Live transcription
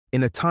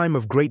In a time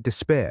of great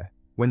despair,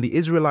 when the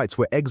Israelites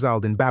were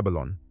exiled in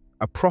Babylon,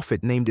 a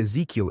prophet named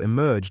Ezekiel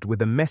emerged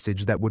with a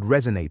message that would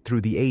resonate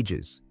through the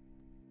ages.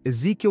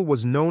 Ezekiel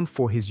was known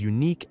for his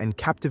unique and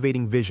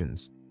captivating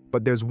visions,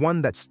 but there's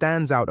one that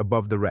stands out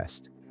above the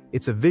rest.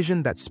 It's a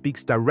vision that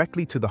speaks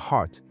directly to the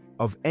heart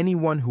of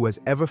anyone who has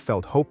ever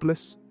felt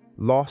hopeless,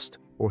 lost,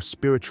 or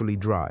spiritually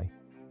dry.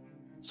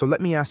 So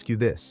let me ask you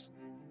this.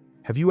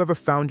 Have you ever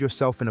found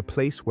yourself in a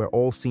place where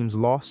all seems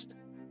lost?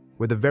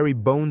 Where the very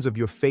bones of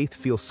your faith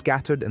feel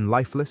scattered and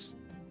lifeless?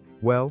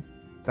 Well,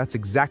 that's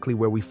exactly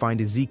where we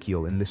find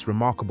Ezekiel in this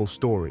remarkable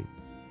story.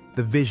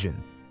 The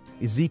vision,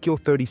 Ezekiel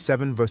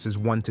 37 verses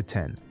 1 to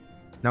 10.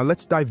 Now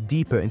let's dive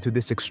deeper into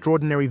this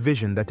extraordinary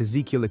vision that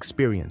Ezekiel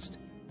experienced.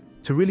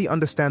 To really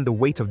understand the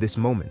weight of this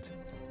moment,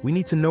 we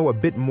need to know a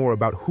bit more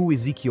about who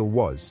Ezekiel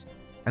was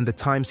and the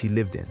times he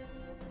lived in.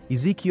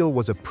 Ezekiel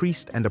was a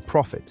priest and a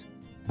prophet,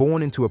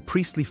 born into a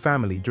priestly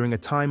family during a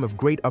time of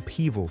great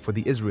upheaval for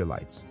the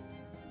Israelites.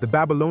 The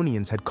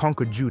Babylonians had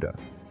conquered Judah,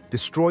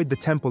 destroyed the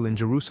temple in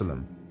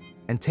Jerusalem,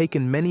 and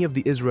taken many of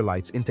the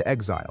Israelites into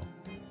exile.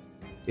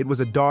 It was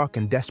a dark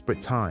and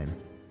desperate time,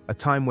 a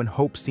time when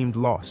hope seemed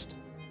lost.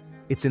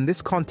 It's in this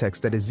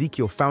context that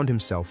Ezekiel found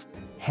himself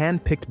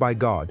handpicked by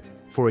God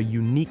for a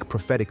unique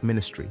prophetic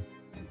ministry.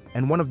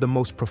 And one of the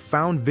most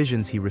profound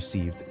visions he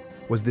received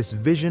was this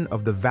vision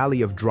of the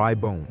Valley of Dry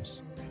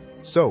Bones.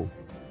 So,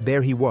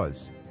 there he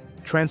was,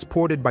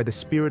 transported by the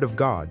Spirit of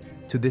God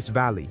to this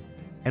valley.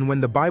 And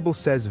when the Bible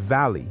says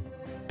valley,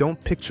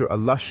 don't picture a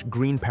lush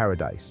green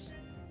paradise.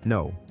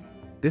 No,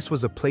 this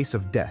was a place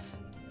of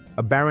death,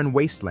 a barren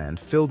wasteland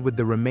filled with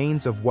the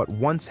remains of what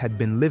once had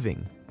been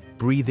living,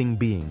 breathing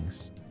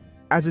beings.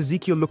 As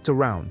Ezekiel looked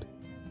around,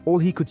 all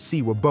he could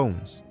see were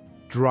bones,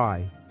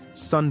 dry,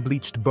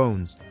 sun-bleached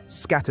bones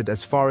scattered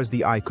as far as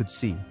the eye could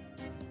see.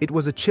 It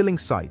was a chilling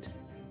sight,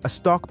 a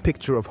stark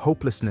picture of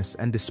hopelessness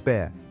and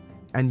despair.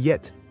 And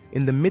yet,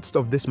 in the midst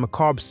of this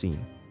macabre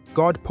scene,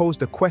 God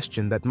posed a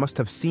question that must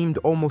have seemed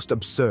almost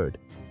absurd.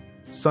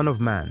 Son of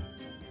man,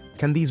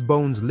 can these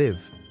bones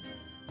live?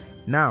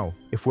 Now,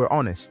 if we're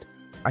honest,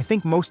 I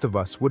think most of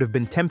us would have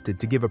been tempted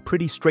to give a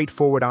pretty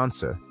straightforward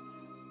answer.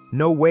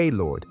 No way,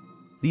 Lord.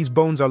 These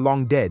bones are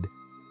long dead.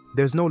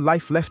 There's no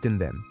life left in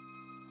them.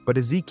 But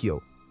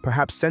Ezekiel,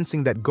 perhaps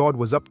sensing that God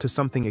was up to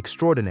something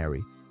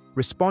extraordinary,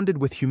 responded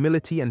with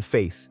humility and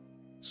faith.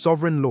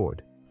 Sovereign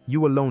Lord,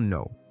 you alone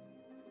know.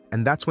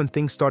 And that's when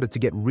things started to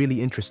get really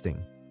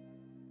interesting.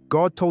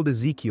 God told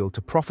Ezekiel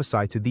to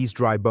prophesy to these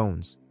dry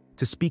bones,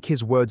 to speak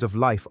his words of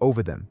life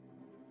over them.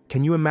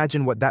 Can you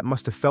imagine what that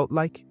must have felt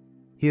like?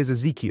 Here's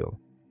Ezekiel,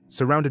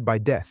 surrounded by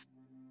death,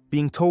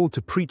 being told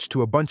to preach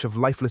to a bunch of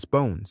lifeless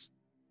bones.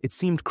 It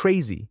seemed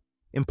crazy,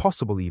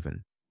 impossible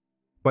even.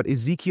 But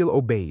Ezekiel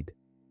obeyed.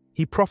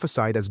 He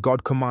prophesied as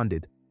God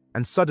commanded,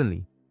 and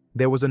suddenly,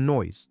 there was a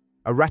noise,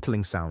 a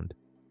rattling sound.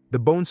 The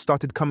bones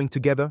started coming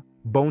together,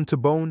 bone to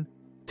bone.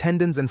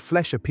 Tendons and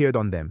flesh appeared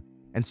on them,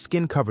 and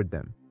skin covered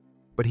them.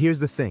 But here's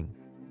the thing,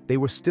 they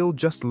were still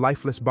just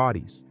lifeless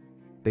bodies.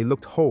 They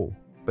looked whole,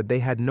 but they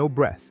had no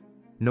breath,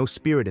 no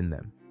spirit in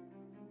them.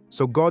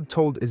 So God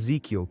told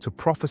Ezekiel to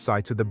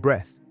prophesy to the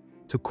breath,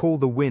 to call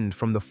the wind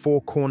from the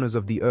four corners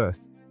of the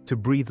earth, to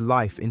breathe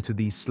life into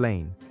these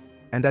slain.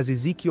 And as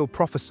Ezekiel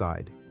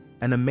prophesied,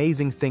 an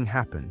amazing thing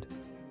happened.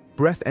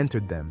 Breath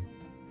entered them,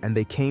 and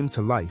they came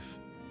to life,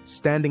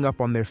 standing up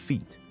on their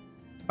feet,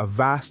 a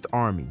vast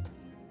army.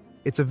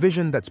 It's a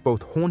vision that's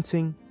both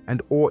haunting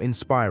and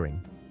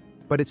awe-inspiring.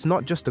 But it's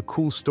not just a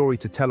cool story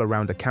to tell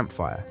around a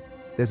campfire.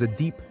 There's a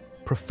deep,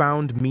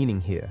 profound meaning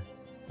here,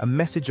 a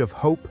message of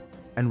hope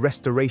and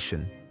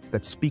restoration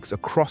that speaks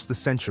across the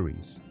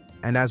centuries.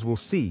 And as we'll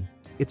see,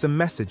 it's a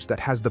message that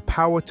has the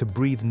power to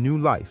breathe new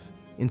life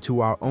into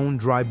our own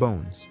dry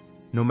bones,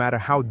 no matter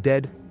how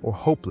dead or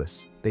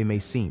hopeless they may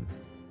seem.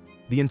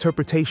 The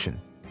interpretation,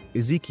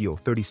 Ezekiel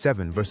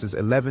 37 verses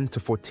 11 to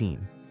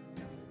 14.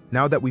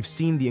 Now that we've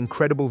seen the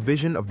incredible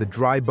vision of the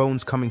dry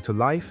bones coming to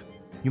life,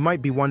 you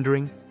might be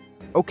wondering,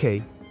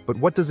 okay, but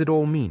what does it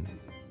all mean?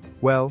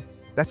 Well,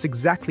 that's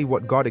exactly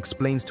what God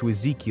explains to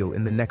Ezekiel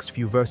in the next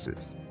few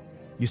verses.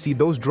 You see,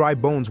 those dry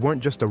bones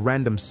weren't just a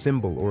random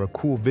symbol or a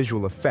cool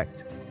visual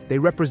effect. They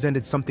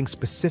represented something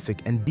specific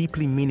and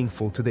deeply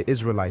meaningful to the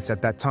Israelites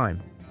at that time.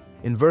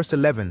 In verse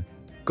 11,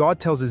 God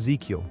tells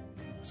Ezekiel,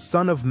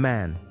 "Son of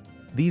man,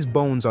 these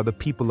bones are the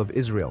people of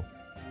Israel."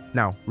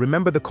 Now,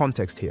 remember the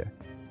context here.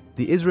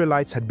 The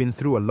Israelites had been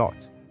through a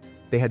lot.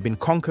 They had been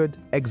conquered,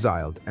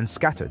 exiled, and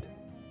scattered.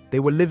 They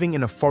were living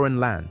in a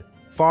foreign land,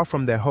 far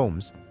from their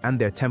homes and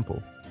their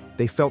temple.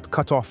 They felt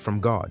cut off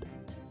from God,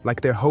 like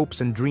their hopes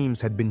and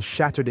dreams had been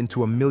shattered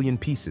into a million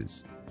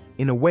pieces.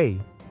 In a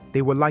way,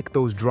 they were like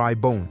those dry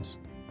bones,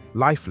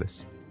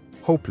 lifeless,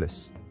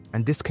 hopeless,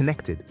 and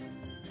disconnected.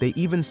 They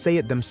even say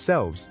it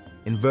themselves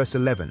in verse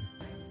 11,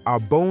 "Our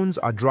bones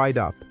are dried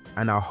up,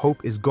 and our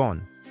hope is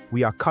gone.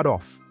 We are cut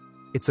off."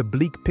 It's a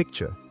bleak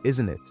picture,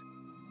 isn't it?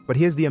 But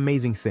here's the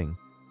amazing thing.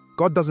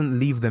 God doesn't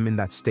leave them in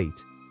that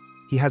state.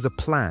 He has a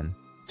plan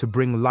to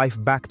bring life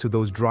back to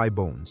those dry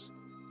bones,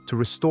 to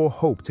restore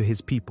hope to his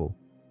people.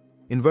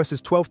 In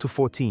verses 12 to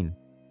 14,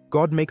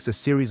 God makes a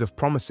series of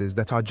promises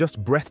that are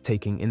just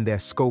breathtaking in their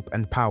scope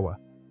and power.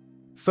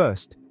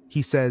 First,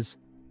 he says,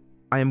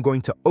 "I am going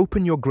to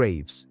open your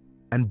graves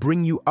and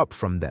bring you up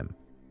from them."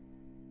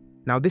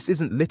 Now, this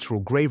isn't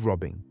literal grave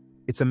robbing.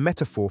 It's a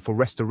metaphor for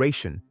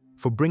restoration,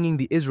 for bringing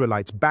the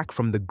Israelites back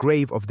from the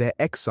grave of their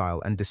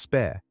exile and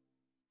despair.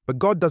 But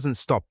God doesn't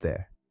stop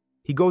there.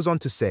 He goes on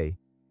to say,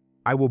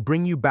 "I will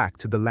bring you back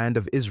to the land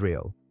of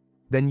Israel.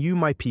 Then you,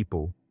 my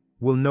people,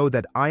 will know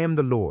that I am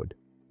the Lord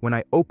when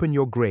I open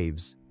your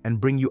graves and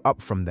bring you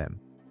up from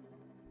them."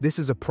 This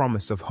is a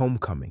promise of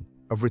homecoming,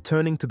 of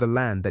returning to the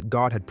land that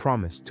God had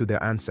promised to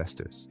their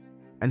ancestors.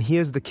 And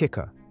here's the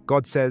kicker.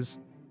 God says,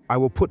 "I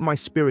will put my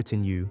spirit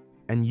in you,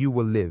 and you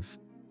will live."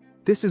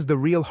 This is the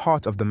real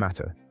heart of the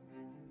matter.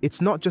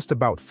 It's not just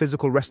about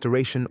physical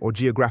restoration or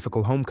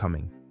geographical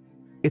homecoming.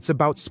 It's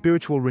about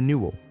spiritual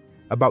renewal,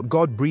 about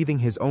God breathing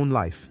his own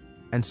life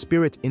and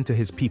spirit into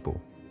his people.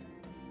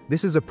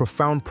 This is a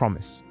profound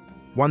promise,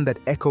 one that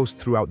echoes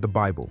throughout the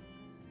Bible.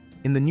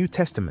 In the New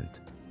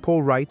Testament,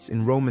 Paul writes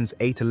in Romans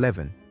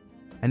 8:11,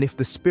 "And if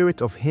the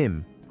spirit of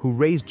him who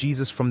raised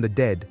Jesus from the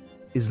dead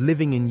is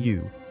living in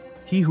you,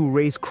 he who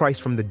raised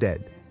Christ from the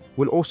dead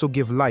will also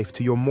give life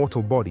to your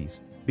mortal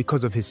bodies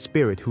because of his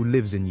spirit who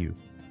lives in you."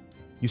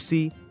 You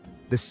see,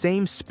 the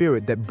same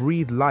spirit that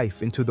breathed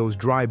life into those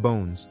dry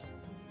bones,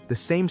 the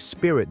same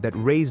spirit that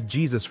raised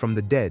Jesus from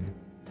the dead,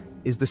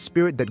 is the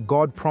spirit that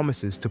God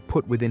promises to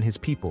put within his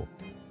people.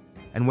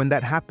 And when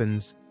that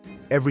happens,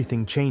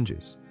 everything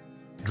changes.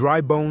 Dry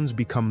bones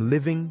become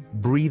living,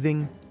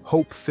 breathing,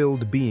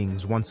 hope-filled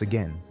beings once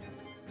again.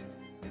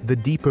 The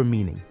deeper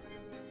meaning.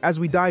 As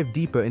we dive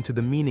deeper into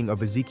the meaning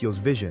of Ezekiel's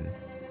vision,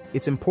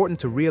 it's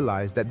important to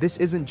realize that this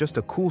isn't just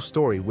a cool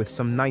story with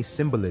some nice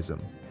symbolism.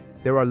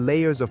 There are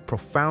layers of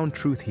profound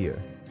truth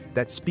here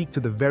that speak to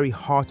the very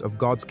heart of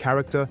God's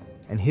character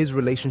and his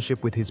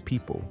relationship with his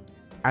people.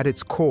 At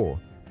its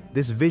core,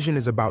 this vision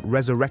is about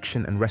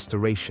resurrection and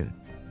restoration.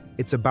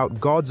 It's about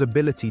God's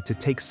ability to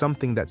take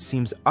something that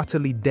seems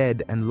utterly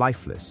dead and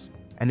lifeless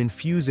and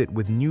infuse it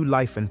with new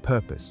life and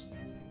purpose.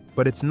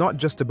 But it's not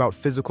just about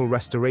physical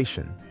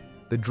restoration.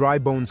 The dry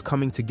bones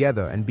coming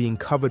together and being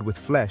covered with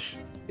flesh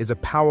is a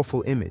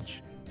powerful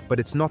image, but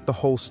it's not the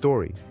whole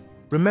story.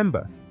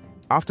 Remember,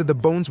 after the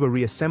bones were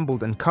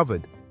reassembled and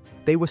covered,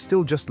 they were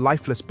still just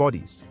lifeless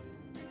bodies.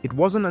 It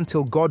wasn't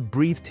until God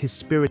breathed his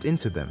spirit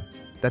into them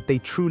that they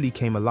truly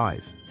came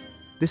alive.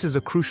 This is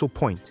a crucial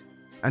point,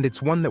 and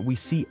it's one that we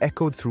see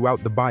echoed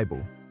throughout the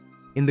Bible.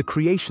 In the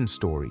creation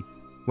story,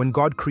 when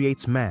God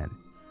creates man,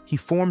 he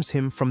forms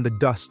him from the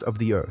dust of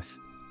the earth.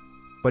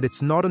 But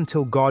it's not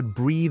until God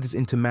breathes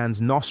into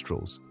man's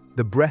nostrils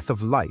the breath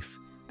of life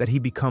that he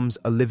becomes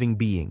a living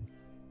being.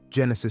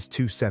 Genesis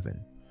 2:7.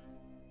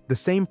 The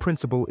same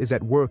principle is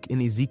at work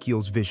in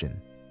Ezekiel's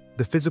vision.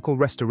 The physical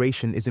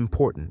restoration is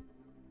important,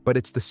 but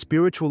it's the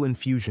spiritual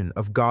infusion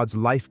of God's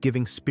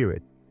life-giving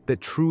spirit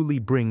that truly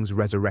brings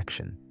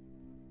resurrection.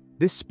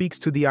 This speaks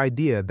to the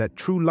idea that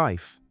true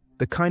life,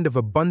 the kind of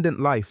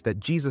abundant life that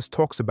Jesus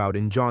talks about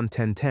in John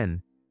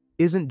 10:10,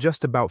 isn't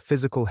just about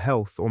physical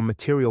health or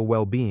material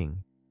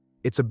well-being.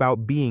 It's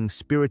about being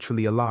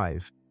spiritually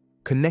alive,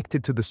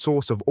 connected to the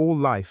source of all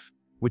life,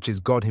 which is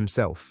God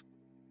himself.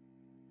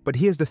 But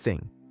here's the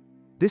thing.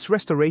 This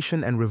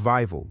restoration and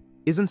revival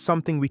isn't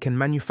something we can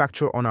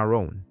manufacture on our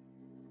own.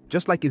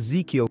 Just like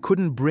Ezekiel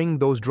couldn't bring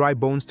those dry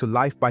bones to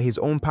life by his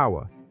own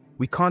power,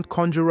 we can't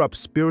conjure up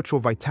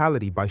spiritual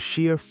vitality by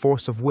sheer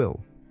force of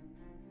will.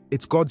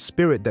 It's God's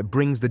Spirit that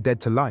brings the dead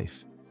to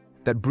life,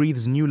 that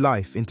breathes new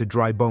life into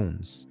dry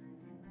bones.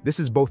 This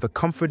is both a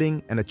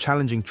comforting and a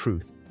challenging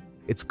truth.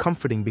 It's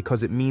comforting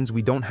because it means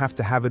we don't have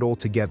to have it all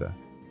together.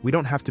 We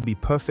don't have to be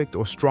perfect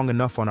or strong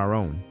enough on our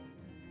own.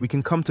 We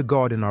can come to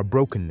God in our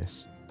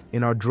brokenness,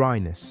 in our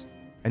dryness,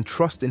 and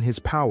trust in his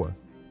power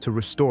to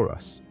restore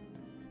us.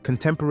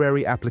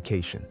 Contemporary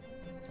application.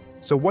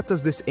 So what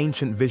does this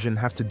ancient vision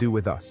have to do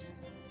with us,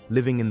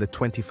 living in the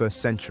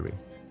 21st century?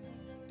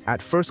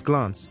 At first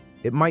glance,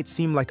 it might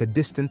seem like a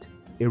distant,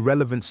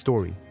 irrelevant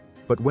story,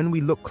 but when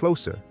we look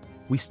closer,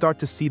 we start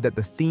to see that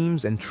the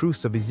themes and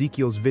truths of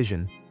Ezekiel's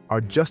vision are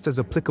just as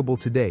applicable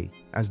today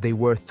as they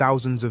were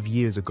thousands of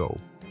years ago.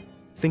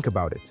 Think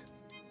about it.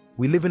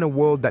 We live in a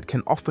world that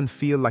can often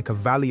feel like a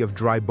valley of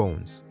dry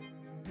bones.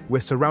 We're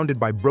surrounded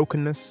by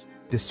brokenness,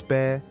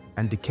 despair,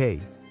 and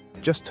decay.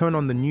 Just turn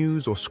on the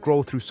news or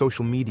scroll through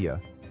social media,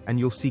 and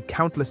you'll see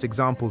countless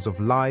examples of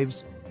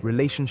lives,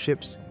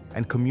 relationships,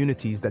 and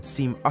communities that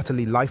seem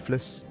utterly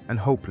lifeless and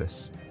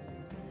hopeless.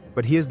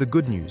 But here's the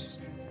good news.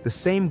 The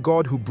same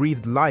God who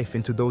breathed life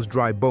into those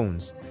dry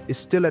bones is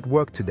still at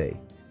work today.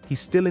 He's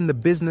still in the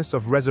business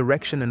of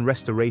resurrection and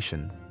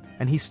restoration,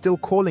 and he's still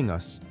calling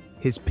us,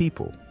 his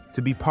people,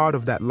 to be part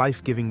of that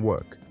life-giving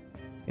work.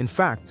 In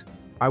fact,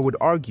 I would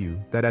argue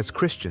that as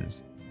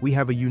Christians, we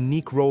have a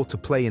unique role to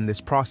play in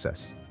this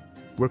process.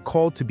 We're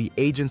called to be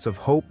agents of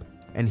hope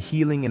and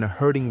healing in a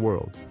hurting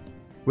world.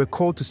 We're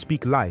called to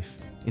speak life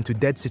into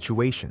dead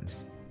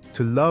situations,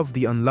 to love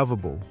the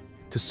unlovable,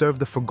 to serve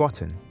the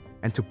forgotten,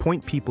 and to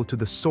point people to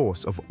the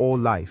source of all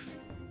life,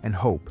 and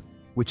hope,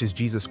 which is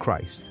Jesus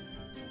Christ.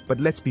 But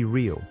let's be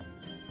real,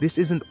 this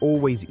isn't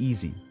always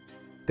easy.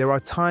 There are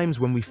times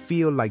when we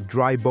feel like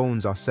dry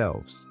bones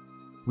ourselves.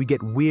 We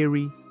get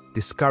weary,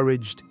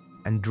 discouraged,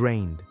 and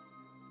drained.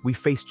 We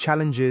face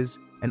challenges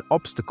and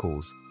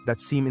obstacles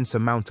that seem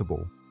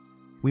insurmountable.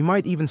 We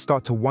might even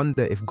start to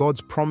wonder if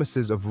God's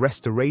promises of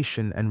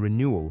restoration and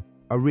renewal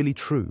are really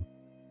true.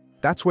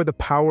 That's where the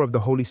power of the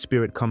Holy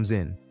Spirit comes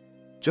in.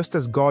 Just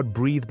as God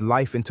breathed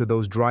life into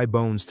those dry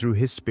bones through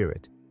His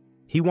Spirit,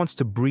 He wants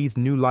to breathe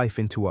new life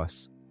into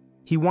us.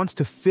 He wants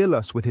to fill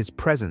us with His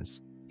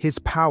presence, His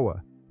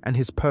power, and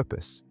His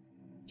purpose.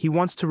 He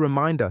wants to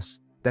remind us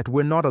that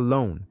we're not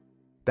alone,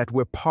 that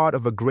we're part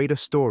of a greater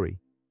story,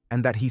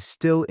 and that He's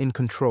still in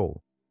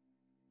control.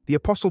 The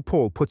Apostle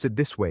Paul puts it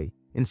this way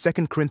in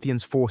 2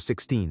 Corinthians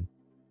 4:16,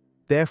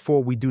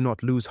 "Therefore we do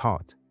not lose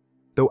heart.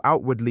 Though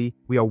outwardly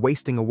we are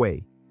wasting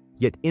away,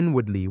 yet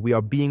inwardly we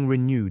are being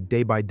renewed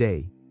day by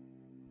day."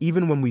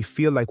 Even when we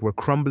feel like we're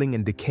crumbling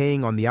and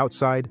decaying on the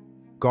outside,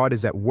 God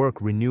is at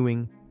work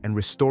renewing and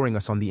restoring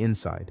us on the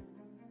inside.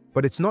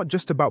 But it's not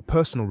just about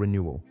personal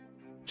renewal.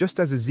 Just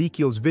as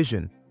Ezekiel's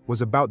vision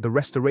was about the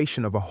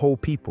restoration of a whole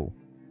people,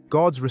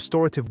 God's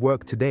restorative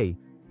work today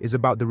is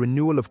about the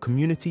renewal of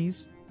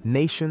communities,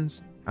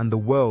 nations, and the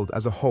world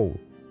as a whole.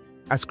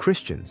 As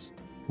Christians,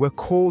 we're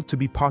called to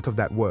be part of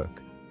that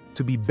work,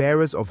 to be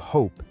bearers of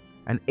hope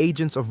and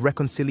agents of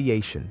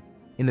reconciliation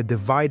in a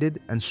divided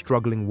and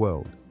struggling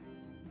world.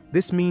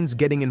 This means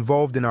getting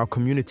involved in our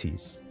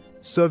communities,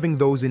 serving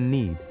those in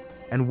need,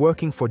 and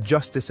working for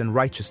justice and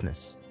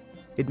righteousness.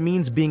 It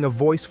means being a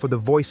voice for the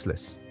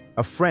voiceless,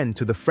 a friend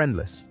to the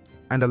friendless,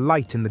 and a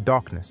light in the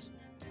darkness.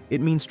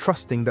 It means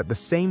trusting that the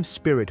same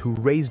Spirit who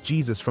raised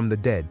Jesus from the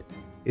dead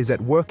is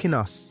at work in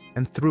us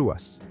and through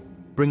us,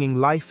 bringing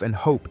life and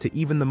hope to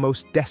even the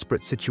most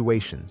desperate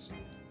situations.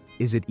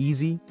 Is it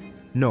easy?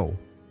 No.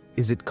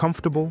 Is it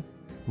comfortable?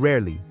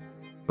 Rarely.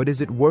 But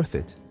is it worth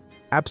it?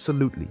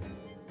 Absolutely.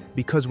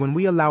 Because when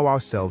we allow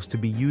ourselves to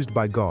be used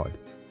by God,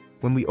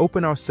 when we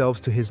open ourselves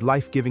to His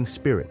life-giving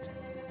Spirit,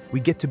 we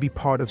get to be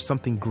part of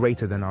something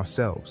greater than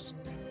ourselves.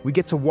 We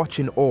get to watch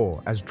in awe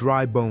as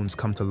dry bones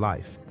come to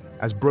life,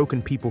 as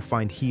broken people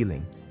find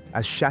healing,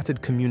 as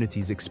shattered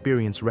communities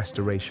experience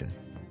restoration.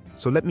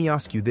 So let me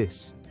ask you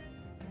this: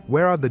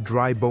 where are the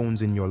dry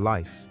bones in your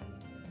life,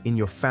 in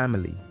your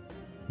family,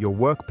 your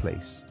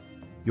workplace,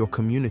 your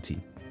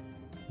community?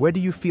 Where do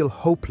you feel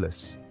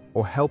hopeless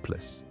or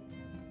helpless?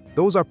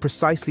 Those are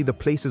precisely the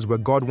places where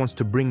God wants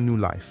to bring new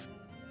life.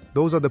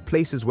 Those are the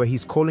places where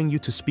He's calling you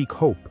to speak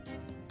hope,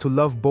 to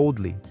love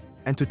boldly,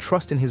 and to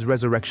trust in His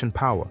resurrection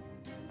power.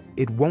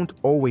 It won't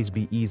always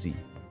be easy.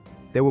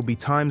 There will be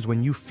times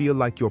when you feel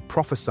like you're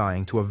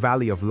prophesying to a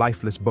valley of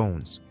lifeless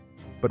bones.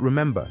 But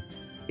remember,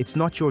 it's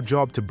not your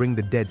job to bring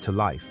the dead to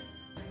life.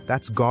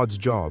 That's God's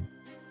job.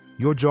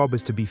 Your job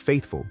is to be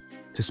faithful,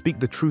 to speak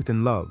the truth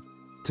in love,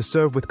 to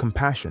serve with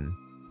compassion,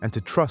 and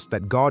to trust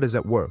that God is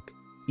at work,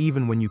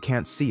 even when you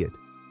can't see it.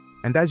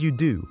 And as you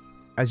do,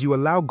 as you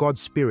allow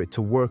God's Spirit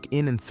to work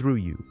in and through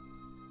you,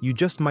 you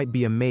just might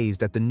be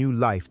amazed at the new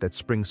life that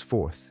springs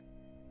forth.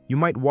 You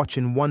might watch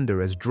in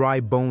wonder as dry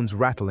bones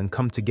rattle and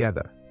come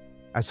together,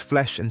 as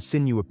flesh and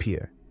sinew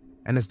appear,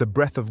 and as the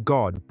breath of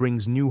God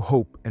brings new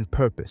hope and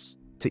purpose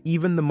to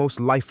even the most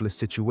lifeless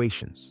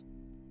situations.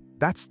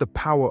 That's the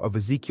power of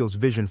Ezekiel's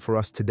vision for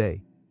us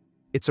today.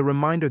 It's a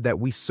reminder that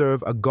we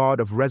serve a God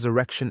of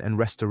resurrection and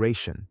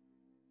restoration,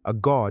 a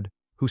God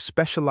who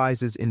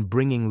specializes in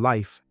bringing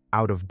life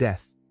out of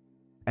death.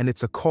 And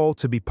it's a call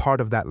to be part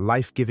of that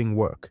life-giving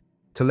work,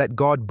 to let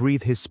God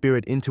breathe His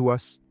Spirit into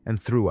us and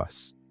through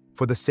us,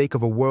 for the sake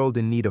of a world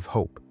in need of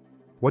hope.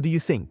 What do you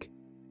think?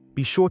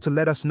 Be sure to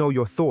let us know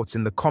your thoughts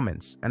in the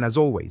comments, and as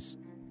always,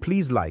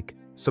 please like,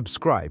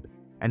 subscribe,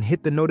 and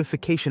hit the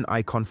notification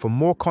icon for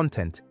more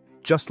content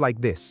just like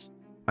this.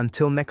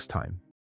 Until next time.